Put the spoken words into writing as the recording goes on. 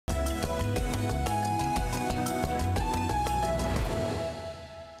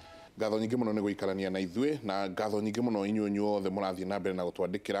ngatho nyingi muno ni guikarania na ithue na ngatho nyingi muno inyuo othe murathie na mbere na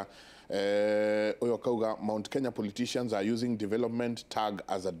gutwandikira uyo kauga Mount Kenya politicians are using development tag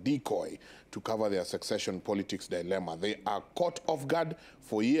as a decoy to cover their succession politics dilemma. They are caught off guard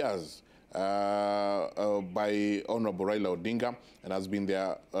for years by Honorable Raila Odinga and has been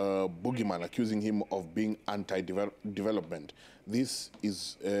their boogeyman, accusing him of being anti-development. This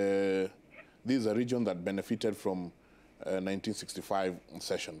is a region that benefited from 1965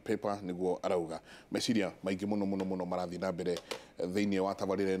 session paper niguo arauga meciria maingi muno marathi na mbere thiini wa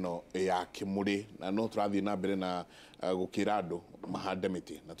tabarire no ya Kimuri na no turathi na mbere na gukira andu mahande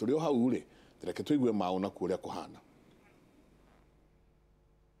miti na turi o hau ri reke tuigue mauna kuria kuhana.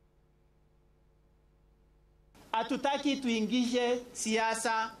 Hatutaki tuingishe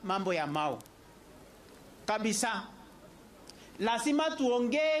siasa mambo ya Mau kabisa. Lazima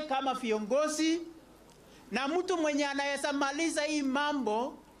tuongee kama viongozi, na mtu mwenye anaweza maliza hii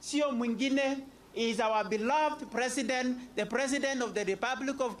mambo sio mwingine, is our beloved president, the president of the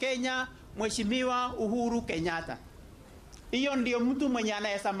Republic of Kenya, Mheshimiwa Uhuru Kenyatta. Hiyo ndio mtu mwenye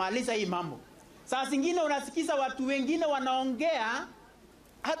anaweza maliza hii mambo. Saa zingine unasikiza watu wengine wanaongea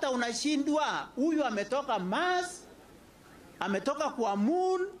hata unashindwa, huyu ametoka Mars, ametoka kwa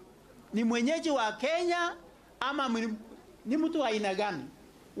Moon, ni mwenyeji wa Kenya ama ni mtu wa aina gani?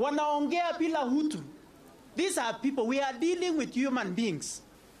 Wanaongea bila hutu. These are people, we are dealing with human beings.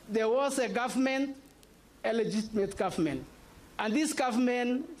 There was a government, a legitimate government, and this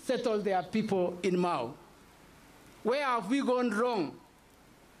government settled their people in Mau. Where have we gone wrong?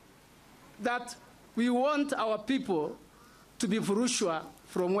 That we want our people to be Furushwa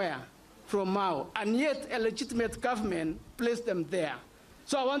from where? From Mau, and yet a legitimate government placed them there.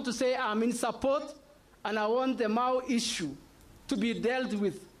 So I want to say I'm in support, and I want the Mau issue to be dealt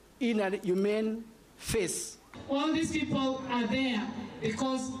with in a humane face. All these people are there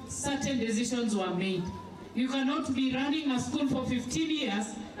because certain decisions were made. You cannot be running a school for 15 years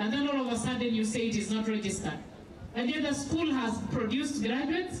and then all of a sudden you say it is not registered. And yet the school has produced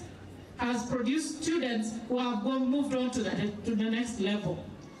graduates, has produced students who have moved on to the next level.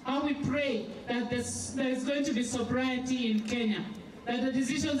 How we pray that there is going to be sobriety in Kenya, that the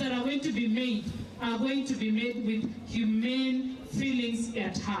decisions that are going to be made are going to be made with humane feelings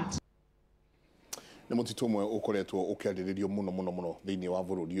at heart. Ni mutito mwe ukoretwo ukiriririo muno thiini wa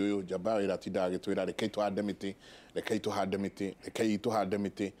bururi uyu jamba ira tinda agitwira rekei tuhande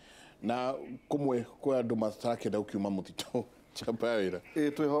miti na kumwe kwa andu matarakenda ukiuma mutito jamba ira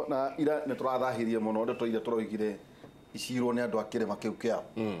twiho na ira ne turathahirie muno ndeto ire turoigire icirwo ni andu akirema kiu kiao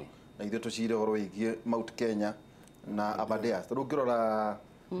na ithe tucire horo igie Mount Kenya na Abadeas turungirora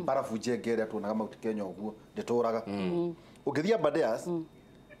barafu njengere atuonaga Mount Kenya uguo ndituraga ukithia Abadeas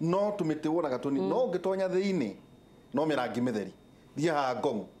no tumite wonaga tuni no ngitonya thiini no mirangi mitheri thia ha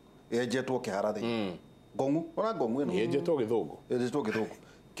Ngongu ejetwo kihara thi Ngongu ona Ngongu ino ejetwo githungu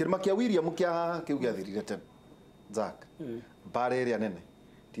kirima kia William kia kiu giathirire tene Jack bare ria nene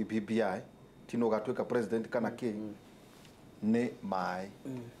TBBI tino gatwika president kana ki ni mai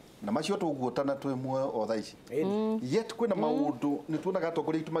na macio tuguotana twi muoyo o thaici yet kwina maundu ni tuonaga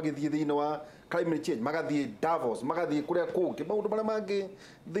atongoria itu magithie thiini wa climate change magathie Davos magathie kuria kungi maundu maria mangi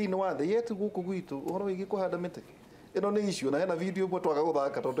thiini wa the yet guku gwitu uhoro wigi kuhanda miti ino ni issue na hena video bwo twaga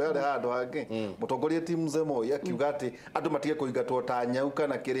guthaka tondu yari handu hangi mutongoria timu zemo yakiuga ati andu matige kuingatwo ta nyau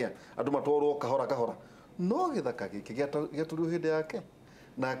kana kiria andu matwarwo kahora no githaka giki giaturiu hindi yake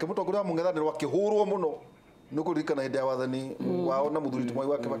na kimutongoria wa mung'ethaniro akihurwo muno nukurikana hindi ya wathani wao na muthuri tumwe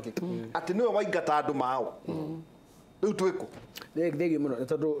wake baki ati niwe waingata andu mao riu twiku thegi muno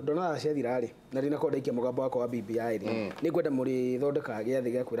tondu ndona ciathira ri na rina kodaikia mugambo wako wa BBI ri ni kwenda muri thondeka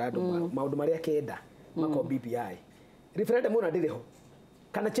giathi gia kwira andu maundu maria kenda mako BBI referendum una ndiriho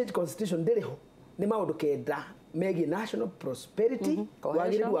kana change constitution ndiriho ni maundu kenda megi national prosperity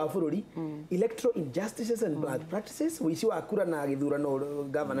wagiriru wa bururi electoral injustices and bad practices wici wa kura na githurano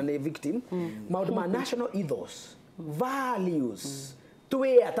governor ni victim maundu ma national ethos values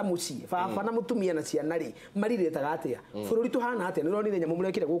tuwe atamuci baba na mutumia na ciana ri mariretaga atia bururi tuhana atia ni ronire nyamu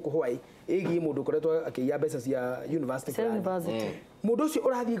murekire guku hwai igi mundu koretwo akiya mbeca cia university mundu ucio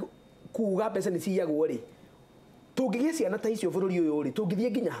urathi kuuga mbeca ni ciyagwo ri tungigia ciana ta icio bururi uyu ri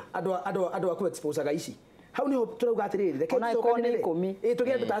tungithie nginya andu aku expose ga ici hau niho turauga atiriri reke tuone 10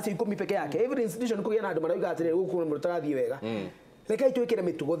 tugia ndataci 10 peke yake every institution kugia na andu marauga atiriri guku mutarathie wega reke twikire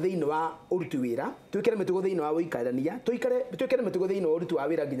mitugo thiini wa uruti wira twikire mitugo thiini wa wikarania twikire mitugo thiini wa uruti wa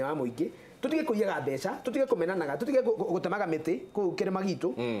wira nginya wa muingi tutige kuiyaga mbeca tutige kumenanaga tutige gutemaga miti ku kirima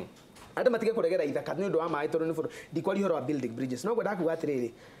gitu andu matige kuregera ithaka ni undu wa mai tondu ni buru ndikwari horo wa building bridges no gwenda kuga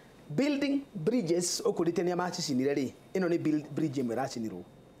atiriri building bridges okuritania macicinire ri ino ni bridge imwe racinirwo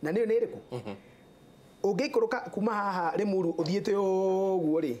na niyo nä rä kå å ngä ikå kuma haha rä muru å thiä te å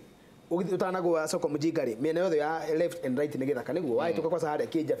guo rä å tanagwa soko mjinga rä mena yothe ya left and right nä gä thaka nä guo waä tå ka kwa harä a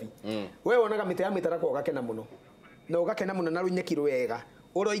kä njabi we wonaga mä tä ya mä tarakwo å gakena må no na å gakena må no na rå nyeki rwega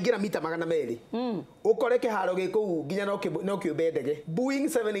å roingä ra mita 200 å kore kä haro gä kå u nginya no kä å mbe ndege Boeing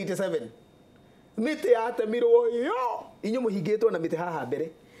 787 mä tä yatemirwo yo inyå må hingä two na mä tä haha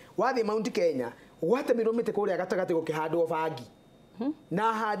mbere wathiä Mount Kenya gwatemirwo mä tä kå rä a gatagatä gå kä handwo bangi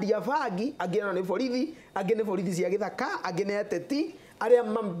na handi ya bangi angä nä borithi angä nä borithi cia gä thaka angä nä ateti aria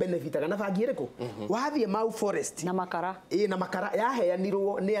mambenefitaga na bangi iriku wathiä Mau Forest na makara na makara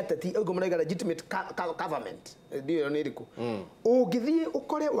yaheanirwo nä ateti augo maraiga legitimate government ndio nä iriku ũngĩthiĩ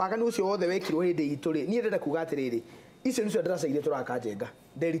ũkore waganu ũcio wothe wekirwo hĩndĩ itũ rĩ niĩ ndĩrenda kuga atĩrĩrĩ icio nĩcio ndaraca iria tũraka njenga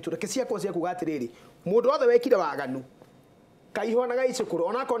nderitũ reke ciakwa cia kuga atĩrĩrĩ mũndũ wothe wekire waganu kaihũanaga icũkũrũ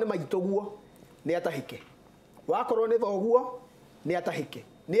onakorwo nĩ maitũguo nĩ atahike wakorwo nĩ thoguo nĩ atahike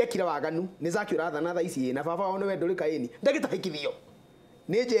nĩ ekire waganu nĩ Zaki ũrathana thaa ici na baba wao nĩ wendo rĩkaĩni ndagĩtahikithio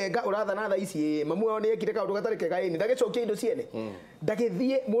nĩ njenga ũrathana thaa ici mamu wao nĩ ekire kaũndũ gatarĩ kega ĩni ndagĩcokia indo ciene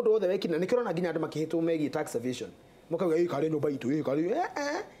ndagĩthiĩ mũndũ wothe wekire na nĩkĩrona nginya andũ makĩhĩtwo megiĩ tax evasion mũkauga karĩ nyũmba itũ karĩ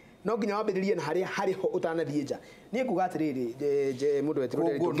no nginya wambĩrĩrie na harĩa ho ũtanathiĩ nja niĩ nguga atĩrĩrĩ mũndũ wetirwo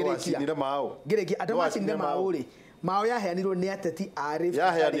ngĩrĩkia andũ macinire Mau rĩ Mau yaheanirwo nĩ ateti arĩ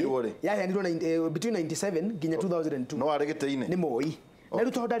yaheanirwo between 97 nginya 2002 no arĩ gĩtĩ-inĩ nĩ Moi na rĩu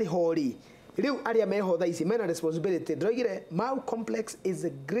tondũ ndarĩ ho rĩ rĩu arĩa meho thaa ici mena responsibility ndoigire Mau complex is the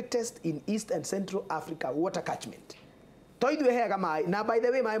greatest in East and Central Africa water catchment toithwe heaga mai na by the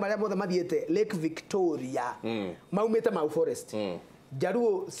way mai marĩa mothe mathiĩte Lake Victoria maumĩte Mau Forest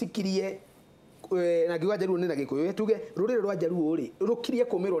Jaruo sikirie na ngiuga Jaruo nĩ na Gĩkũyũ tuge rũrĩrĩ rwa Jaruo rĩ rũkirie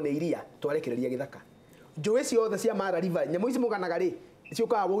kũmĩrwo nĩ iria twarekereria gĩthaka njũĩ ciothe cia Mara River nyamũ ici mũganaga rĩ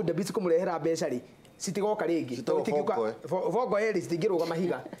ciũkaga World Beach kũmũrehera mbeca rĩ citigoka rĩngĩ bongo eri citingĩrũga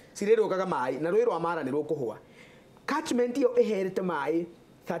mahiga cirĩrũgaga mai na rũĩ rwa Mara nĩ rũkũhũa catchment iyo ĩherete mai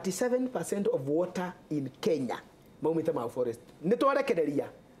 37% of water in Kenya maumĩte Mau Forest nĩ twarekereria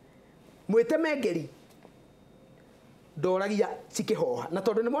mwĩteme ngeri ndoragia cikĩhoha na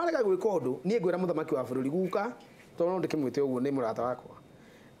tondũ nĩ mwarega gwĩka ũndũ niĩ ngwĩra mũthamaki wa bũrũri guka tondũ ndĩkĩmwĩte ũguo nĩ mũrata wakwa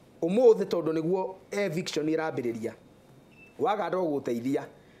ũmũthĩ tondũ nĩguo eviction ĩrambĩrĩria waganda gũteithia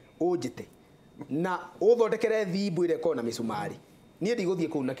ũnjĩte na ũthondekere thimbu ĩrĩa ĩkorwo na mĩcumarĩ niĩ ndigũthiĩ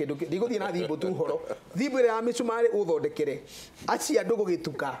kũu na kĩndũ ndigũthiĩ na thimbu tu horo thimbu ĩrĩa ya mĩcumarĩ ũthondekere aci andũ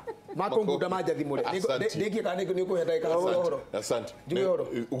gũgĩtuka makongunda manjathimũre nĩngĩ kana nĩ ũkũhe ndagĩka ũhoro njuge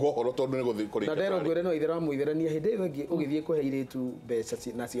ũhoro tondũ nĩ gũthiĩ kũrĩka na ndero ngwĩre no itherũ amũitherania hĩndĩ ĩyo ĩngĩ ũgĩthiĩ kũhe airĩtu mbeca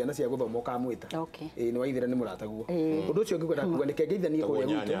na ciana cia gũthoma ũkamwĩta nĩ waithĩra nĩ mũrataguo ũndũ ũcio ngĩkwenda kuga nĩ kengeithanie kũrĩa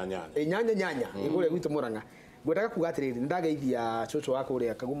gwitũ nyanya kũrĩa gwitũ Mũrang'a ngwendaga kuga atĩrĩrĩ nĩ ndageithia cũcũ wa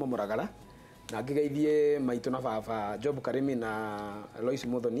kũrĩa Kaguma Mũragara na ngĩgeithie maitũ na baba Job Karimi na Lois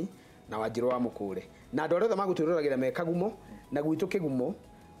Muthoni na Wanjirũ wa Mũkũre na andũ arĩa othe magũtwĩroragĩra me Kagumo na gwitũ Kĩgumo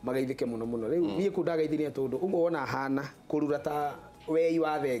magaithĩke mũno mũno rĩu niĩ kũu ndageithirie tondũ ũguo wona hana kũrura ta wei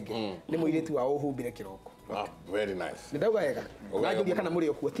wa thenge nĩ mũirĩtu wa ũhumbire kĩroko very nice nĩ ndauga wega ngajũria kana mũrĩ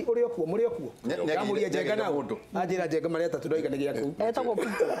okuo ti ũrĩ okuo mũrĩ okuo ngamũria njenga na ũndũ anjĩra njenga marĩa atatũ ndoiga nĩ gĩa kũu etagwo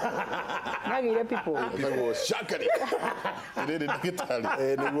nagĩire people etagwo Shakari rĩrĩ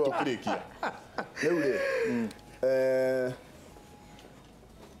ndagĩtarĩ nĩguo kũrĩkia rĩu rĩ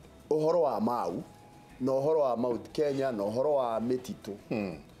ũhoro wa Mau na ũhoro wa Mount Kenya na ũhoro wa mĩtitũ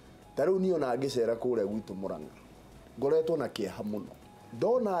ta rĩu niĩ ona ngĩcera kũrĩa gwitũ Mũrang'a ngoretwo na kĩeha mũno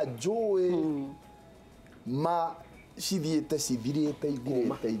ndona njũĩ cithiĩte cithirĩte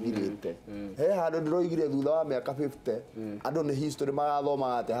ithirĩte he handũ ndĩroigire thutha wa mĩaka 50 andũ nĩ history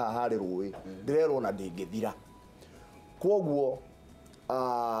magathomaga atĩ haha harĩ rũĩ ndĩrerwo na ndĩngĩthira kwoguo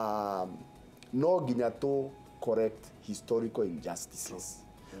no nginya tũ correct historical injustices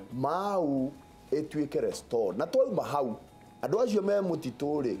Mau ĩtuĩke restored na twauma hau andũ acio me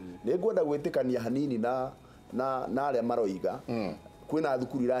mũtitũ rĩ nĩ ngwenda gwĩtĩkania hanini na arĩa maroiga kwĩna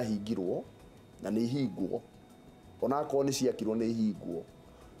thukuru irahingirwo na nĩ ihingwo onakorwo nĩ ciakirwo nĩ ihingwo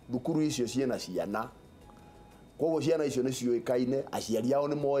thukuru icio ciena ciana kwoguo ciana icio nĩ ciũĩkaine aciari ao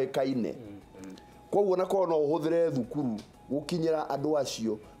nĩ moĩkaine kwoguo nakorwo no ũhũthĩre thukuru gũkinyĩra andũ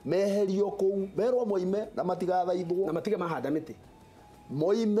acio meherio kũu merwo moime na matigathaithwo na matige mahanda mĩtĩ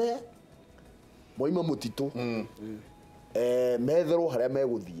moime mũtitũ metherwo harĩa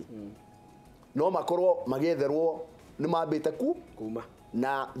megũthiĩ no makorwo magĩetherwo nĩ mambĩte kuma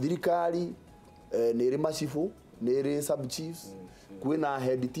na thirikari nĩ ĩrĩ macibũ nĩ ĩrĩ sub chiefs kwĩna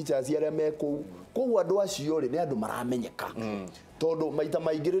head teachers arĩa me kũu kwoguo andũ acio rĩ nĩ andũ maramenyeka tondũ maita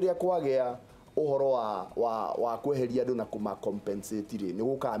maingĩ rĩrĩa kwagĩa ũhoro wa kweheria andũ na kuma compensate rĩ nĩ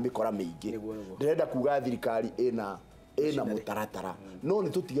gũkaga mĩkora mĩingĩ ndĩrenda kuga thirikari ĩna ena mutaratara no ni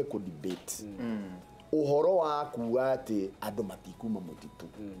tutige ku debate uhoro wa kuga ati andu matikuma mutitu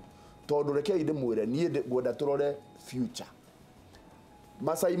tondu reke inde mwire nie ngwenda turore future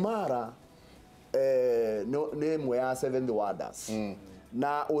Masai Mara ni mwe ya seventh wonders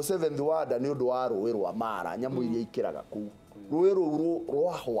na o seventh wonder ni undu wa ruwi rwa Mara nyamu iria ikiraga ku ruwi ru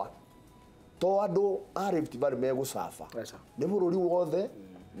rwahwa to andu a Rift Valley megucafa ni bururi wothe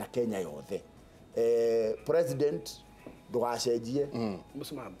na Kenya yothe president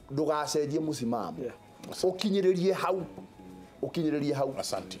ndugacenjie musimamo ukinyiririe hau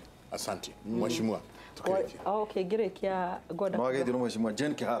asante mheshimiwa okay ngirikia ngoda no ageithio mheshimiwa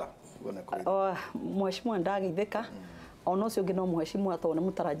Jen Kihara mheshimiwa ndageithika ona ucio ngi no mheshimiwa to ni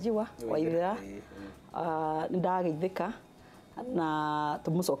mutarajiwa wa ithira ndageithika na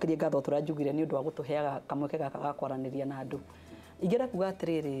tumucokerie ngatho turanjugire ni undu wa gutuheaga kamweke gaka ga kwaraniria na andu igira kuga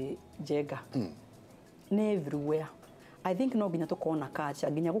atiriri Njenga ni everywhere I think no nginya tukona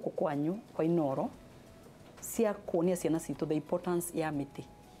culture nginya guku kwanyu kwa Inoro cia kuonia ciana citu the importance ya miti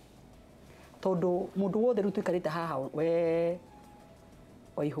tondu mundu wothe rutu ikarite haha we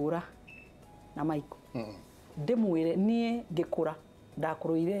Waihura na Maiko ndimwire nie ngikura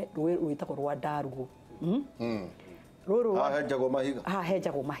ndakuruire ruwi rwitako rwa Ndarugu ruru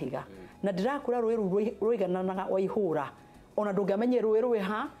henjagwo mahiga na ndirakura ruwi rwigananaga Waihura ona ndungamenye ruwi rwi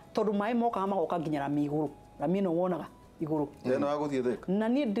ha tondu mai moka magoka nginya Ramiguru Ramino wonaga iguru na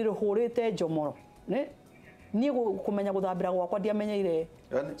nie ndiruhurite Njomoro nie kumenya guthambira gwakwa ndiamenyeire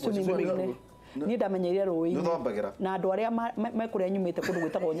ni ndamenyeire ruwi na andu aria mekuria nyumite kundu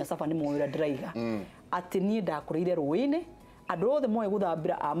gwitagwo Nyasafa ni moira ndiraiga ati ni ndakurire ruwi-ini andu othe moe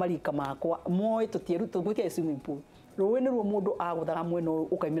guthambira amarika makwa moe tutieru tugwitia swimming pool ruwi ni ruo mundu aguthaga mwena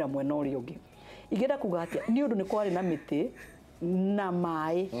ukaimira mwena uri ungi igenda kuga atia ni undu ni kwari na miti na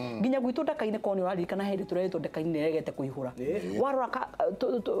mai nginya gwitu ndakaine koni uraririkana hindi tureretwo ndakaine negete kuihura warora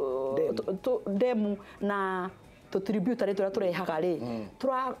demu na tributary turehaga ri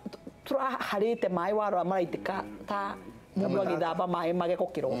turaharite mai warora maraitika ta mundu agithamba mai mageko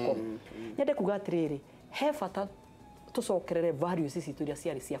kiroko nyende kuga atiriri he bata tucokerere values ici turia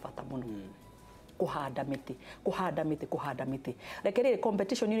ciari cia bata muno kuhanda miti rekerere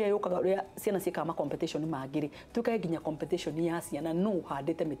competition iria yukaga ciana cieka ma competition magiri tukae nginya competition ya ciana no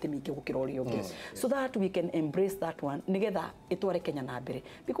handite miti mingi gukira uria ungi so that we can embrace that one nigetha itware Kenya na mbere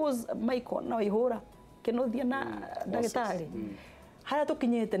because Michael na Waihura kinothia na ndagitari haria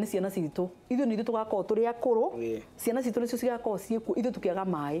tukinyite ni ciana citu ithu ni tugakorwo turi akuru ciana citu nicio cigakorwo cieku ithu tukiaga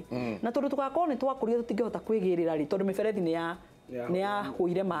mai na tondu tugakorwo ni twakuria tutingihota kwigirira ri tondu miberethi ni ya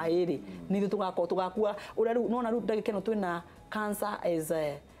huire mai ri ni tugakorwo tugakua uria riu nona riu ndagikeno twina cancer as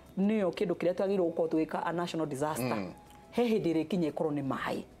niyo kindu kiria twagirwo gukorwo twika a national disaster he hindi ri kinye korwo ni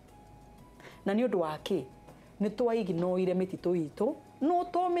mai na ni undu waki ni twaiginoire mititu itu no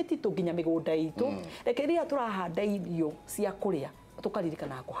to mititu nginya migunda itu rekeria turahanda irio cia kuria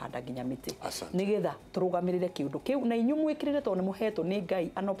tukaririkana kuhanda nginya miti nigetha turugamirire kiundu kiu na inyu mwikirire to ni muheto ni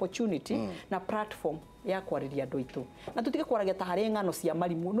Ngai an opportunity na platform ya kwariria andu itu na tutige kwaragia ta hari ngano cia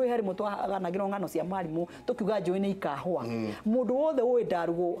marimu no hari mutu aganagiro ngano cia marimu tukiuga njui ni ikahwa mundu wothe ui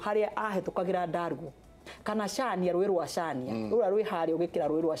Ndarugu hari ahitukagira Ndarugu kana Shania rwi rwa Shania rura rwi hari ugikira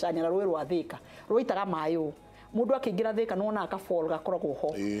rwi rwa Shania na rwi rwa Thika rwitaga mayo mundu akingira Thika nona akafall gakoragwo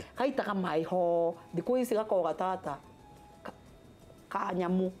ho kaitaga mai ho thiku ici gakorwo gatata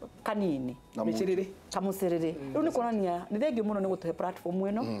kanyamu kanini kamuciriri riu ni kuonania ni thengio muno ni gutuhe platform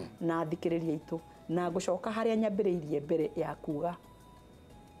ino na thikiriria itu na gucoka haria nyambiriirie mbere ya kuga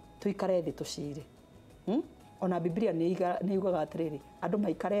tuikare thi tucire ona Biblia ni yugaga atiriri andu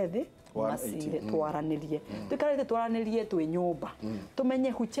maikare thi masire twaranirie tuikare thi twaranirie twi nyumba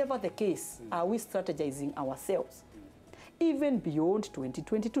tumenye whichever the case are we strategizing ourselves even beyond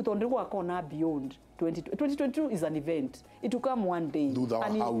 2022 tondu gwakona beyond 2022 is an event it will come one day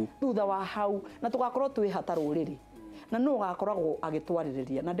thutha wa hau na tugakorwo twi hata ruriri na no gakoragwo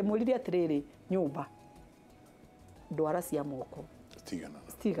agitwaririria na ndimwiririe atiriri nyumba ndwara cia moko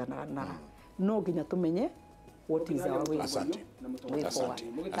stigana no nginya tumenye what is our way asante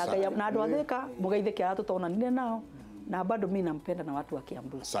na andu athika mugeithike ara tutonanire nao na bado mimi nampenda na watu wa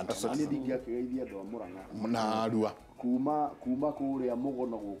Kiambu asante ndingiakigeithia andu a Murang'a na Arua kuma kuria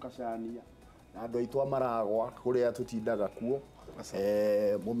mugono gukacania na andu aitu amaragwa kuria tutindaga kuo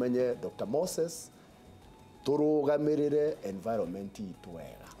mumenye Dr. Moses turugamirire environment itu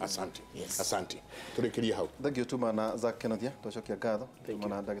wega asante turikiria hau thank you tumana za Kenothia twacokia ngatho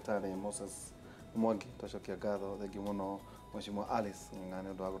tumana ndagitari Moses Mwangi twacokia ngatho thank you muno mheshimiwa Alice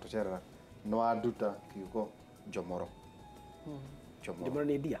ng'ane ndo agutucerera no anduta kiugo Njomoro Njomoro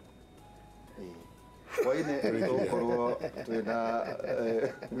ni ndia Waine tukorwo twina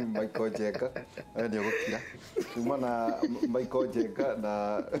Michael Jenga ni gukira kuma na Michael Jenga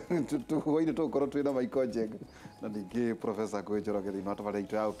na waine tukorwo twina Michael Jenga na ningi Professor Kwejoroge thini wa tabari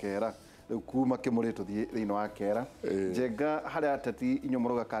itu ya ukera kuma Kimuri tuthie thini wa kera Jenga haria ateti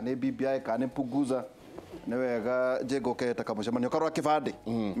inyomuruga kana BBI kana Punguza ni wega Jenga uketa kamucemanio karwa kibandi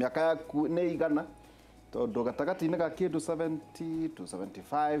miaka yaku ni igana tondu gatagati-ini ga kindu 70 to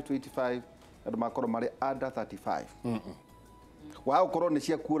 75 to 85 andu makorwo mari under 35 wa ukorwo ni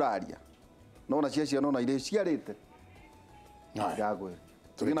cia kuraria no na cia ciana na ile ciarite yagwe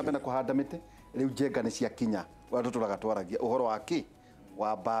tugina pena kuhanda miti riu Jenga ni cia kinya wa tuturaga twaragia uhoro wa ki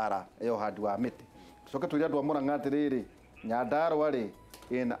wa bara iyo handi wa miti tucoke turi andu amura ngati riri Nyandarua ri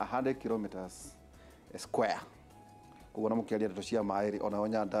in 100 kilometers square kuona mukiaria ndeto cia mairi ona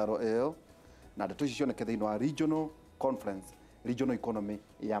Nyandarua iyo na ndeto icio cioneke thiini wa regional conference regional economy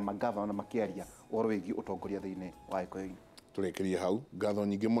ya magava na makiaria uhoro wigi utongoria thiini wa ikoini turekerie hau ngatho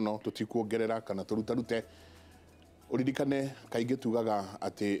nyingi muno tutikuongerera kana turutarute uririkane kaingi tugaga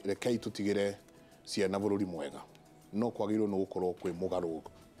ati rekei tutigire ciana bururi mwega no kwagirwo no gukorwo kwi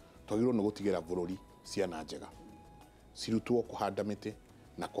mugaruko twagirwo no gutigira bururi ciana njega cirutwo kuhanda miti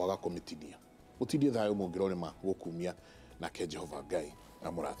na kwaga komitithia utithie thayo mungirore ma gukumia na ke Jehova Ngai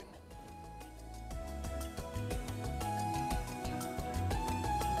amurathime.